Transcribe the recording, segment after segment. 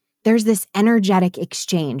there's this energetic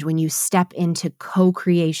exchange when you step into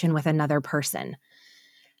co-creation with another person.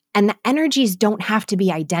 And the energies don't have to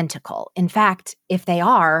be identical. In fact, if they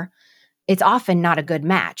are, it's often not a good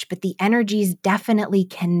match, but the energies definitely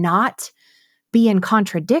cannot be in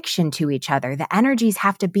contradiction to each other. The energies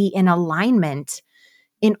have to be in alignment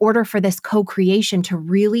in order for this co-creation to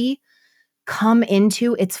really come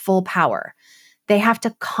into its full power. They have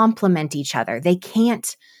to complement each other. They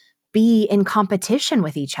can't be in competition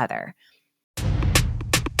with each other.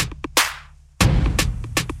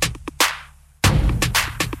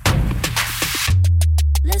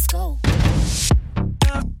 Let's go.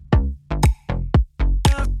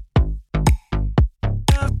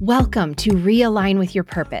 Welcome to Realign with Your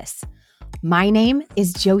Purpose. My name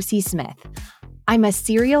is Josie Smith. I'm a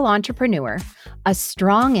serial entrepreneur, a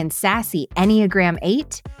strong and sassy Enneagram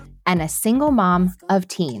 8, and a single mom of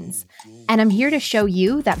teens. And I'm here to show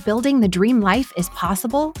you that building the dream life is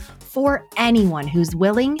possible for anyone who's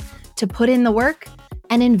willing to put in the work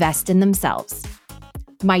and invest in themselves.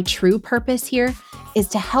 My true purpose here is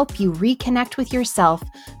to help you reconnect with yourself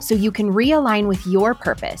so you can realign with your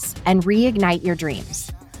purpose and reignite your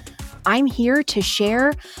dreams. I'm here to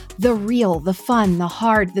share the real, the fun, the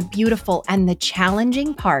hard, the beautiful, and the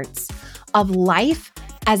challenging parts of life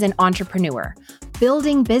as an entrepreneur,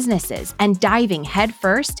 building businesses and diving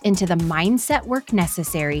headfirst into the mindset work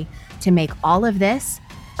necessary to make all of this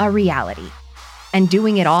a reality, and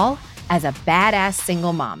doing it all as a badass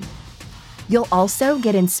single mom. You'll also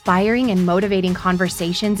get inspiring and motivating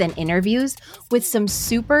conversations and interviews with some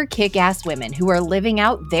super kick-ass women who are living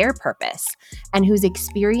out their purpose and whose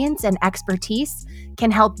experience and expertise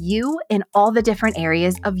can help you in all the different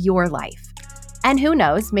areas of your life. And who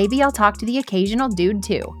knows, maybe I'll talk to the occasional dude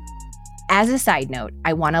too. As a side note,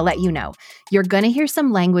 I want to let you know, you're going to hear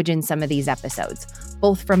some language in some of these episodes,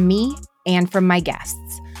 both from me and from my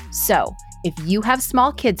guests. So, if you have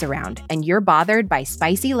small kids around and you're bothered by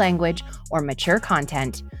spicy language or mature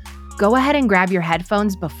content, go ahead and grab your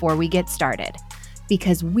headphones before we get started,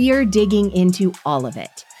 because we're digging into all of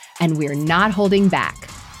it and we're not holding back.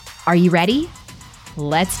 Are you ready?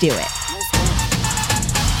 Let's do it.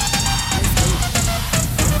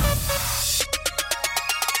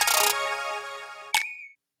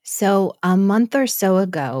 So a month or so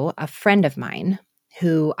ago, a friend of mine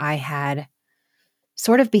who I had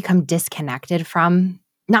sort of become disconnected from,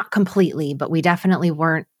 not completely, but we definitely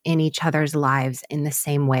weren't in each other's lives in the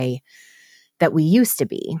same way that we used to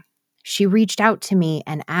be. She reached out to me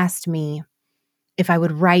and asked me if I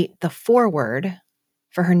would write the foreword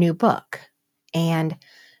for her new book. And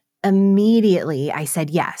immediately I said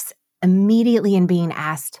yes. Immediately in being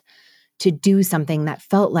asked to do something that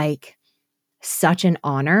felt like such an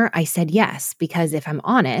honor, I said yes, because if I'm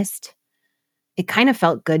honest, it kind of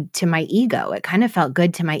felt good to my ego. It kind of felt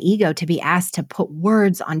good to my ego to be asked to put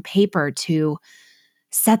words on paper to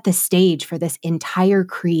set the stage for this entire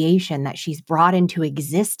creation that she's brought into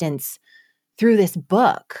existence through this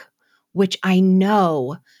book, which I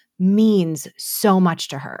know means so much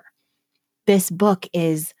to her. This book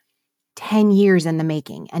is 10 years in the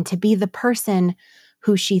making, and to be the person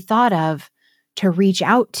who she thought of to reach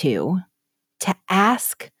out to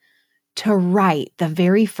ask to write the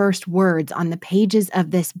very first words on the pages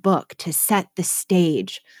of this book to set the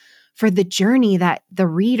stage for the journey that the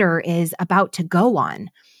reader is about to go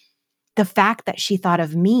on. The fact that she thought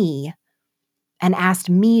of me and asked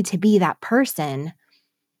me to be that person,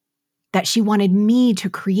 that she wanted me to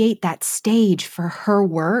create that stage for her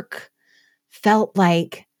work, felt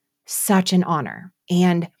like such an honor.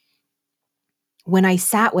 And when I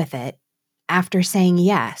sat with it, after saying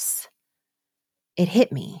yes, it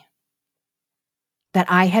hit me that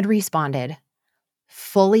I had responded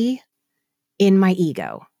fully in my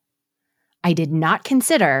ego. I did not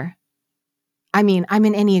consider, I'm an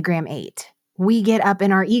Enneagram 8. We get up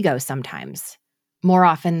in our ego sometimes, more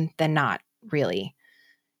often than not, really.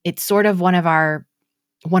 It's sort of one of our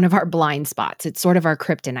blind spots. It's sort of our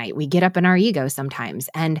kryptonite. We get up in our ego sometimes.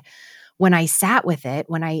 And when I sat with it,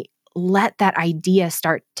 when I let that idea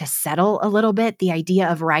start to settle a little bit, the idea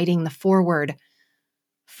of writing the foreword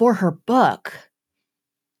for her book,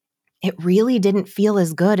 it really didn't feel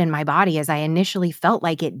as good in my body as I initially felt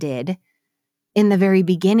like it did in the very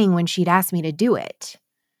beginning when she'd asked me to do it.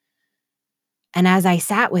 And as I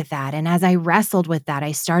sat with that and as I wrestled with that,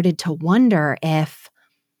 I started to wonder if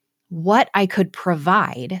what I could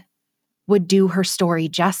provide would do her story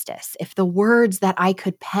justice, if the words that I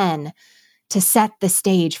could pen to set the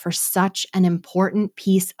stage for such an important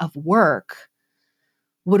piece of work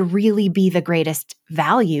would really be the greatest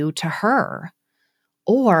value to her,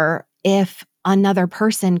 or if another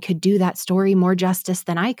person could do that story more justice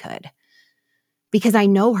than I could. Because I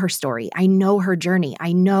know her story. I know her journey.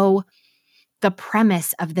 I know the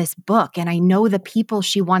premise of this book, and I know the people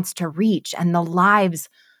she wants to reach and the lives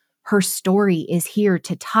her story is here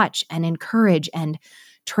to touch and encourage and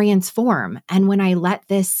transform. And when I let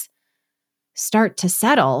this start to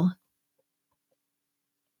settle,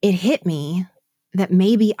 it hit me that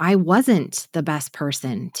maybe I wasn't the best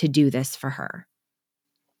person to do this for her.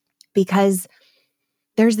 Because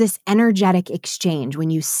there's this energetic exchange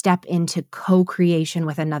when you step into co-creation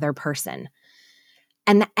with another person.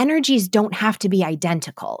 And the energies don't have to be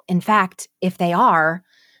identical. In fact, if they are,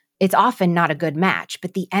 it's often not a good match,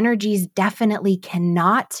 but the energies definitely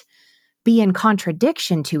cannot be in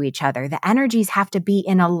contradiction to each other. The energies have to be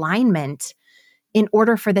in alignment in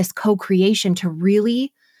order for this co-creation to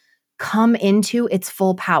really come into its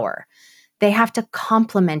full power. They have to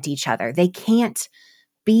complement each other. They can't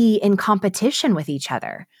be in competition with each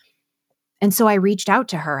other. And so I reached out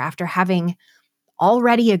to her after having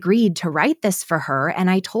already agreed to write this for her. And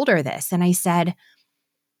I told her this, and I said,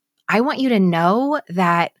 I want you to know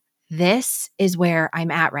that this is where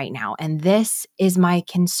I'm at right now. And this is my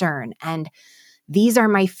concern. And these are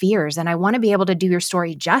my fears. And I want to be able to do your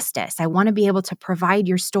story justice. I want to be able to provide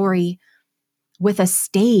your story with a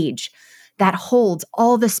stage that holds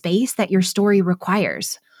all the space that your story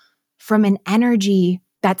requires, from an energy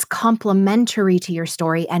that's complementary to your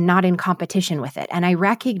story and not in competition with it. And I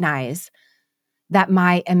recognize that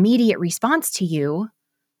my immediate response to you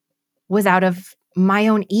was out of my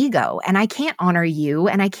own ego. And I can't honor you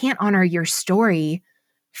and I can't honor your story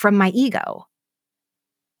from my ego.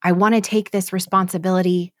 I want to take this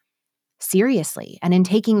responsibility seriously. And in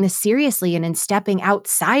taking this seriously and in stepping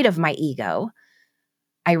outside of my ego,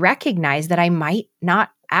 I recognize that I might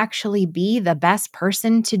not actually be the best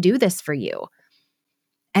person to do this for you.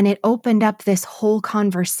 And it opened up this whole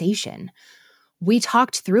conversation. We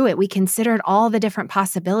talked through it. We considered all the different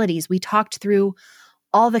possibilities. We talked through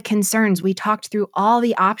all the concerns. We talked through all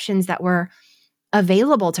the options that were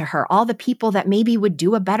available to her, all the people that maybe would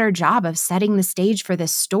do a better job of setting the stage for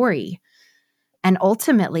this story. And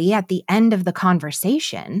ultimately, at the end of the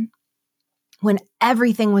conversation, when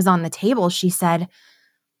everything was on the table, she said,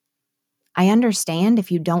 I understand if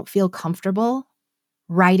you don't feel comfortable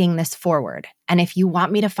writing this forward. And if you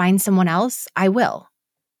want me to find someone else, I will.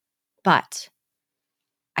 But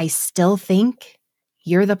I still think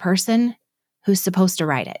you're the person who's supposed to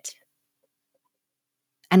write it.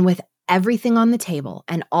 And with everything on the table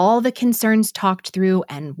and all the concerns talked through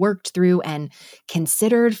and worked through and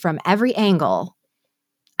considered from every angle,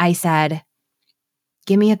 I said,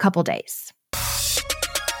 give me a couple days.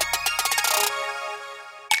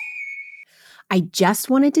 I just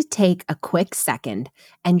wanted to take a quick second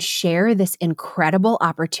and share this incredible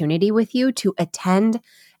opportunity with you to attend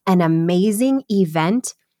an amazing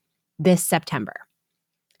event this September.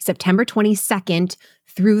 September 22nd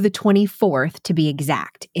through the 24th, to be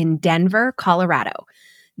exact, in Denver, Colorado.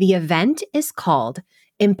 The event is called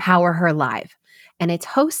Empower Her Live, and it's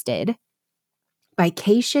hosted by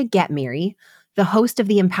Keisha Getmiri, the host of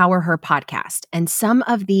the Empower Her podcast. And some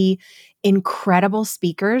of the incredible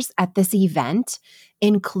speakers at this event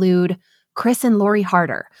include Chris and Lori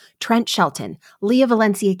Harder, Trent Shelton, Leah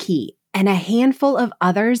Valencia Key, and a handful of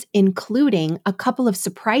others, including a couple of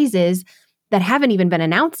surprises that haven't even been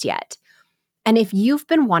announced yet. And if you've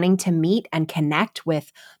been wanting to meet and connect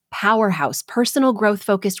with powerhouse, personal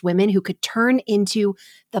growth-focused women who could turn into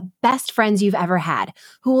the best friends you've ever had,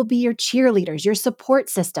 who will be your cheerleaders, your support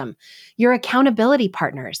system, your accountability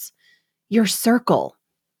partners, your circle,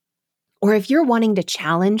 or if you're wanting to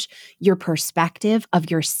challenge your perspective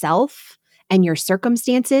of yourself and your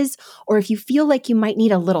circumstances, or if you feel like you might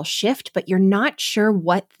need a little shift, but you're not sure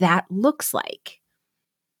what that looks like,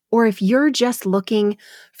 or if you're just looking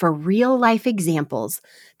for real life examples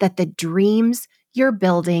that the dreams you're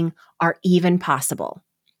building are even possible.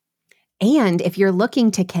 And if you're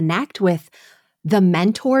looking to connect with the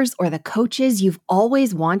mentors or the coaches you've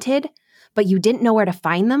always wanted, but you didn't know where to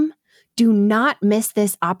find them, do not miss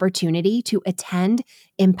this opportunity to attend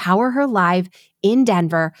Empower Her Live in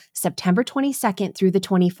Denver, September 22nd through the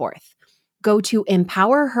 24th. Go to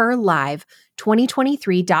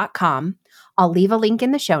empowerherlive2023.com. I'll leave a link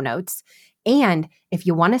in the show notes. And if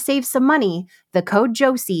you want to save some money, the code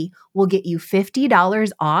Josie will get you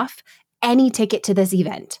 $50 off any ticket to this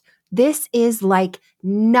event. This is like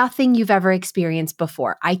nothing you've ever experienced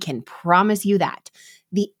before. I can promise you that.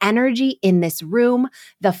 The energy in this room,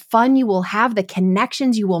 the fun you will have, the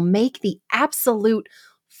connections you will make, the absolute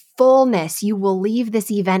fullness you will leave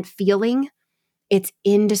this event feeling, it's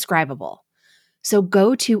indescribable. So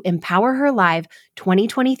go to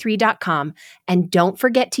empowerherlive2023.com and don't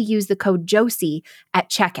forget to use the code Josie at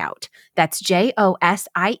checkout. That's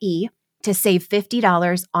JOSIE to save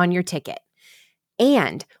 $50 on your ticket.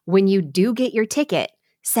 And when you do get your ticket,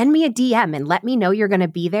 send me a DM and let me know you're going to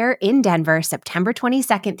be there in Denver, September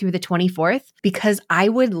 22nd through the 24th, because I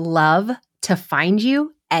would love to find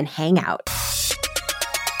you and hang out.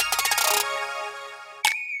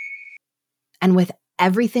 And with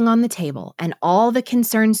everything on the table and all the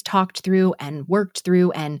concerns talked through and worked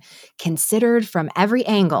through and considered from every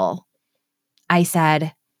angle, I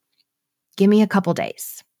said, give me a couple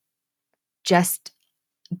days. Just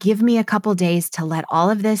give me a couple days to let all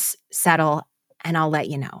of this settle, and I'll let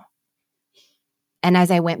you know. And as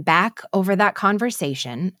I went back over that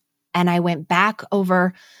conversation, and I went back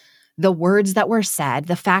over the words that were said,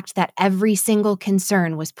 the fact that every single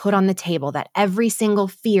concern was put on the table, that every single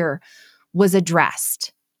fear was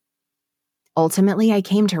addressed, ultimately, I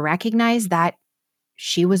came to recognize that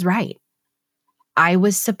she was right. I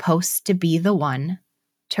was supposed to be the one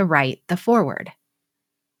to write the foreword,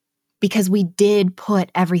 because we did put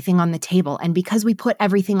everything on the table. And because we put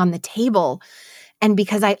everything on the table, and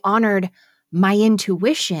because I honored my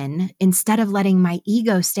intuition instead of letting my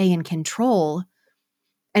ego stay in control,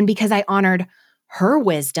 and because I honored her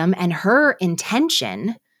wisdom and her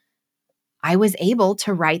intention, I was able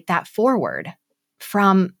to write that foreword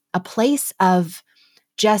from a place of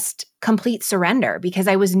just complete surrender, because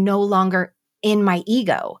I was no longer in my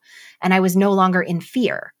ego and I was no longer in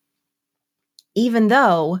fear. Even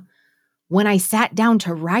though when I sat down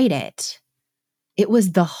to write it, it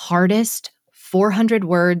was the hardest 400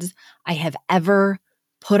 words I have ever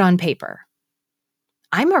put on paper.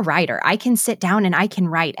 I'm a writer. I can sit down and I can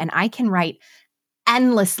write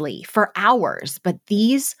endlessly for hours, but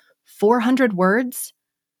these 400 words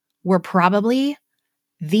were probably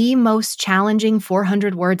the most challenging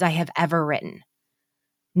 400 words I have ever written.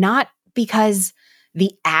 Not because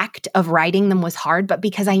the act of writing them was hard, but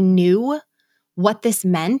because I knew what this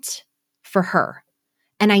meant for her.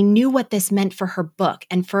 And I knew what this meant for her book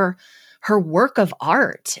and for her work of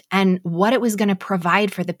art, and what it was going to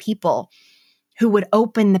provide for the people who would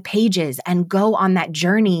open the pages and go on that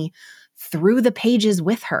journey through the pages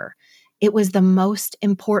with her. It was the most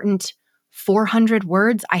important 400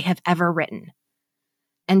 words I have ever written.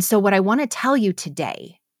 And so what I want to tell you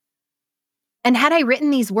today, and had I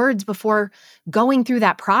written these words before going through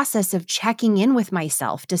that process of checking in with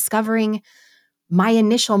myself, discovering my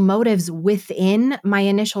initial motives within my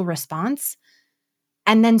initial response,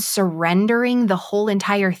 and then surrendering the whole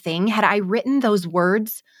entire thing, had I written those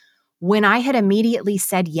words when I had immediately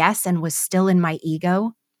said yes and was still in my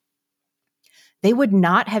ego, they would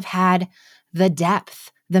not have had the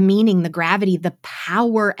depth, the meaning, the gravity, the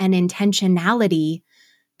power, and intentionality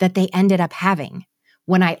that they ended up having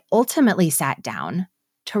when I ultimately sat down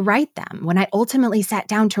to write them, when I ultimately sat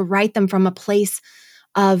down to write them from a place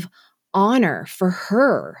of honor for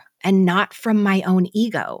her and not from my own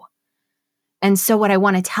ego. And so what I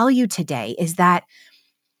want to tell you today is that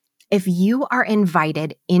if you are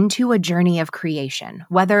invited into a journey of creation,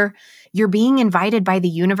 whether you're being invited by the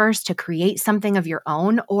universe to create something of your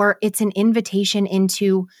own, or it's an invitation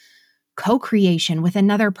into co-creation with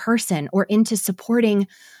another person or into supporting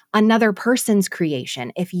another person's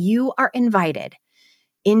creation, if you are invited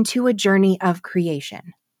into a journey of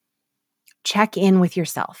creation, check in with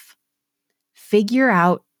yourself. Figure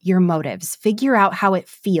out your motives. Figure out how it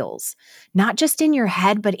feels, not just in your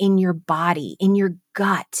head, but in your body, in your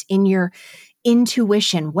gut, in your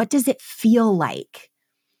intuition. What does it feel like?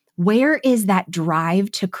 Where is that drive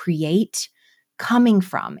to create coming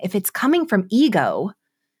from? If it's coming from ego,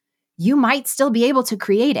 you might still be able to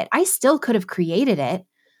create it. I still could have created it,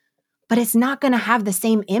 but it's not going to have the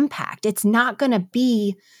same impact. It's not going to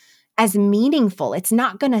be as meaningful. It's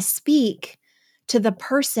not going to speak to the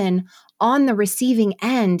person on the receiving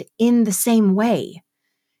end in the same way.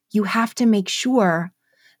 You have to make sure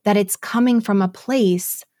that it's coming from a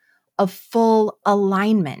place of full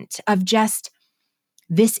alignment, of just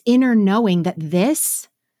this inner knowing that this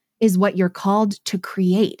is what you're called to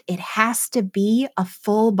create. It has to be a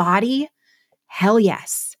full body hell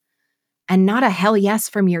yes. And not a hell yes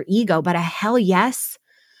from your ego, but a hell yes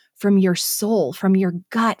from your soul, from your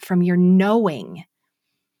gut, from your knowing.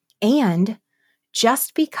 And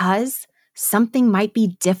just because something might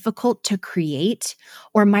be difficult to create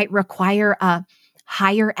or might require a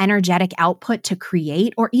higher energetic output to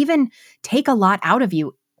create, or even take a lot out of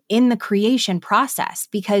you in the creation process,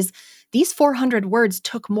 because these 400 words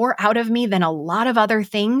took more out of me than a lot of other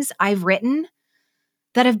things I've written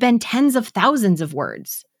that have been tens of thousands of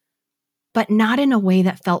words, but not in a way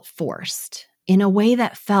that felt forced. in a way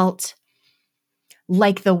that felt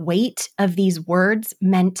like the weight of these words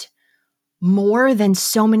meant more than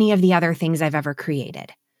so many of the other things I've ever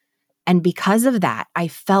created. And because of that, I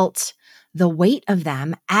felt the weight of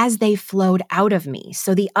them as they flowed out of me.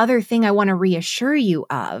 So the other thing I want to reassure you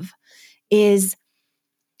of is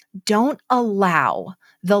don't allow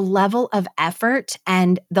the level of effort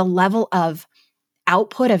and the level of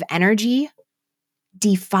output of energy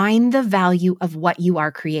define the value of what you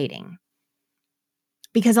are creating.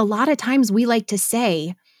 Because a lot of times we like to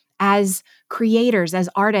say, as creators, as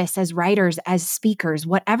artists, as writers, as speakers,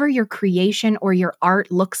 whatever your creation or your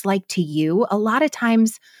art looks like to you, a lot of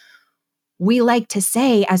times we like to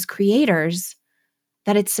say as creators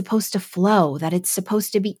that it's supposed to flow, that it's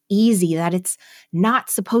supposed to be easy, that it's not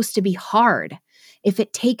supposed to be hard. If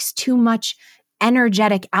it takes too much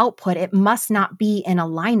energetic output, it must not be in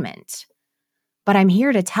alignment. But I'm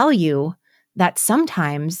here to tell you that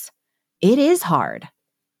sometimes it is hard,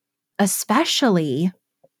 especially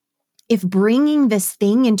if bringing this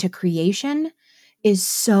thing into creation is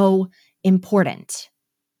so important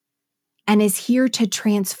and is here to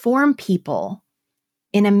transform people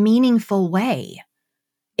in a meaningful way.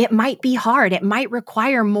 It might be hard. It might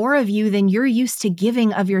require more of you than you're used to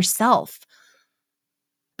giving of yourself.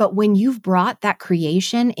 But when you've brought that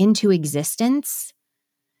creation into existence,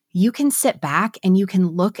 you can sit back and you can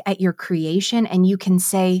look at your creation and you can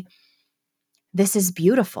say, this is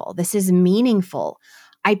beautiful. This is meaningful.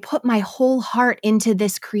 I put my whole heart into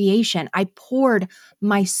this creation. I poured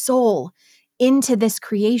my soul into this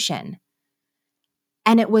creation.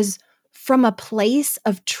 And it was from a place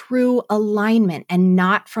of true alignment and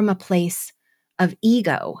not from a place of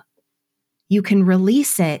ego. You can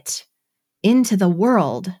release it into the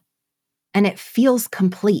world and it feels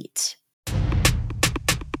complete.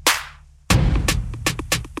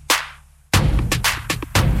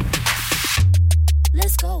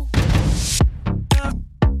 Let's go.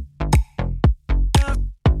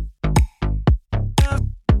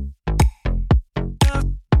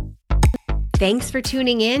 Thanks for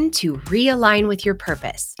tuning in to Realign with Your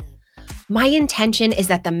Purpose. My intention is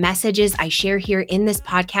that the messages I share here in this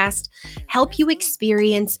podcast help you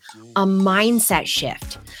experience a mindset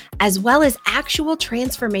shift, as well as actual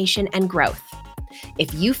transformation and growth.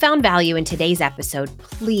 If you found value in today's episode,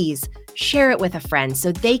 please share it with a friend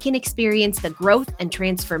so they can experience the growth and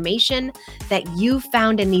transformation that you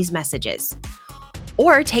found in these messages.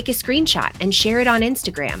 Or take a screenshot and share it on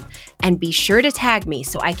Instagram. And be sure to tag me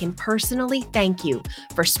so I can personally thank you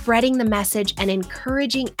for spreading the message and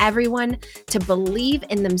encouraging everyone to believe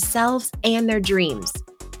in themselves and their dreams.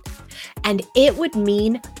 And it would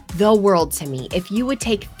mean the world to me if you would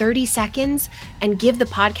take 30 seconds and give the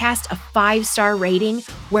podcast a 5-star rating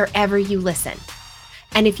wherever you listen.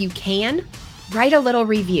 And if you can, write a little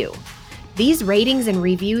review. These ratings and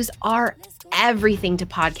reviews are everything to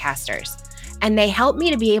podcasters. And they help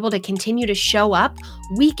me to be able to continue to show up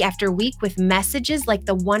week after week with messages like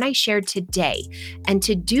the one I shared today, and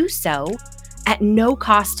to do so at no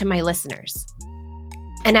cost to my listeners.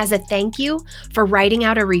 And as a thank you for writing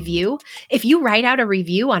out a review, if you write out a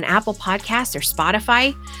review on Apple Podcasts or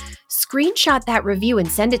Spotify, screenshot that review and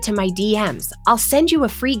send it to my DMs. I'll send you a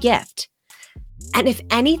free gift. And if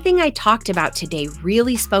anything I talked about today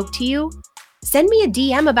really spoke to you, send me a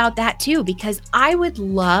DM about that too, because I would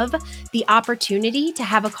love the opportunity to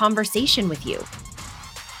have a conversation with you.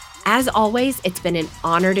 As always, it's been an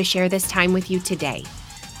honor to share this time with you today.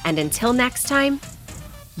 And until next time,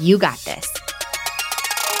 you got this.